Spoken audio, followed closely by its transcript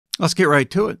Let's get right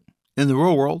to it. In the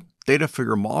real world, data for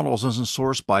your models isn't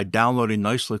sourced by downloading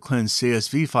nicely cleansed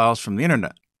CSV files from the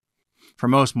internet. For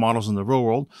most models in the real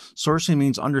world, sourcing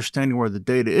means understanding where the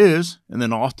data is and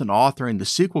then often authoring the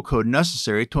SQL code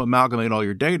necessary to amalgamate all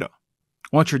your data.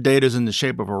 Once your data is in the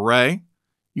shape of an array,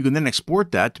 you can then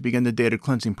export that to begin the data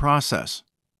cleansing process.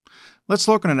 Let's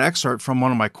look at an excerpt from one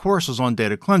of my courses on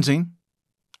data cleansing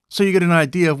so you get an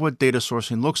idea of what data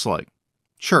sourcing looks like.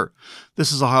 Sure,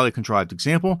 this is a highly contrived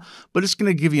example, but it's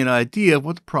going to give you an idea of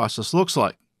what the process looks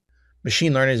like.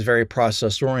 Machine learning is very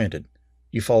process-oriented.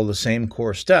 You follow the same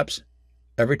core steps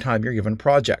every time you're given a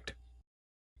project.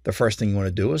 The first thing you want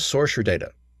to do is source your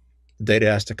data. The data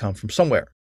has to come from somewhere.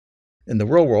 In the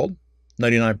real world,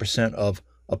 99% of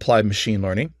applied machine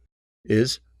learning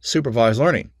is supervised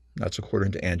learning. That's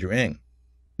according to Andrew Ng.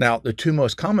 Now, the two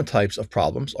most common types of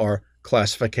problems are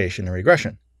classification and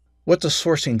regression. What does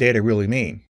sourcing data really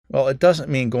mean? Well, it doesn't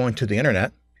mean going to the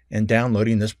internet and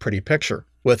downloading this pretty picture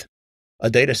with a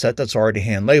data set that's already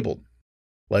hand labeled.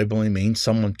 Labeling means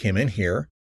someone came in here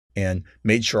and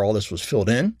made sure all this was filled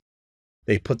in.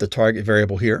 They put the target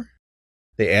variable here.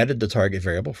 They added the target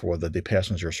variable for whether the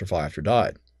passenger survived or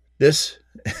died. This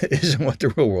isn't what the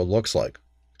real world looks like.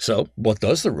 So what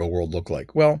does the real world look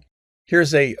like? Well,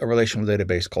 here's a relational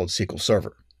database called SQL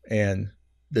Server. And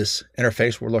this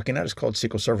interface we're looking at is called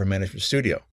SQL Server Management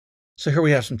Studio. So here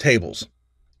we have some tables,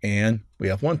 and we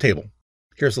have one table.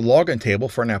 Here's the login table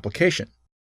for an application.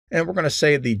 And we're going to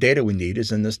say the data we need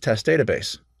is in this test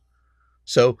database.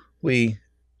 So we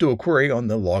do a query on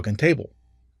the login table.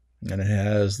 And it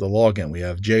has the login. We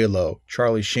have JLo,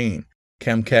 Charlie Sheen,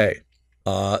 KemK,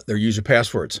 their user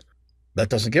passwords. That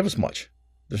doesn't give us much.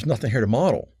 There's nothing here to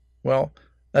model. Well,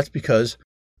 that's because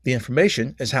the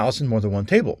information is housed in more than one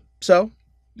table. So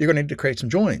you're going to need to create some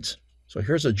joins. So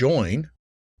here's a join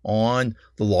on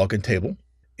the login table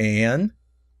and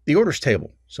the orders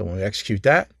table. So when we execute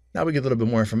that, now we get a little bit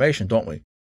more information, don't we?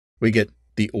 We get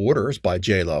the orders by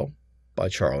JLo, by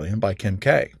Charlie, and by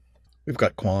KemK. We've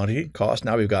got quantity, cost.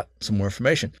 Now we've got some more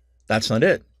information. That's not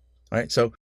it. All right,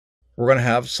 so we're going to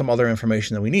have some other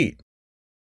information that we need.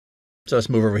 So let's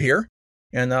move over here,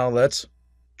 and now let's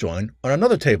join on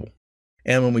another table.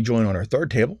 And when we join on our third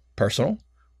table, personal,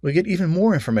 we get even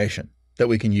more information that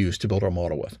we can use to build our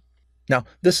model with. Now,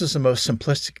 this is the most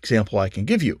simplistic example I can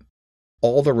give you.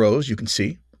 All the rows you can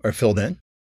see are filled in.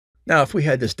 Now, if we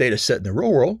had this data set in the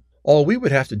real world, all we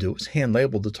would have to do is hand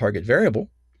label the target variable,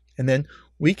 and then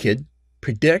we could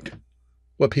predict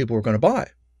what people are going to buy.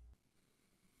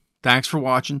 Thanks for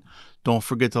watching. Don't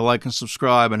forget to like and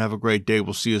subscribe, and have a great day.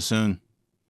 We'll see you soon.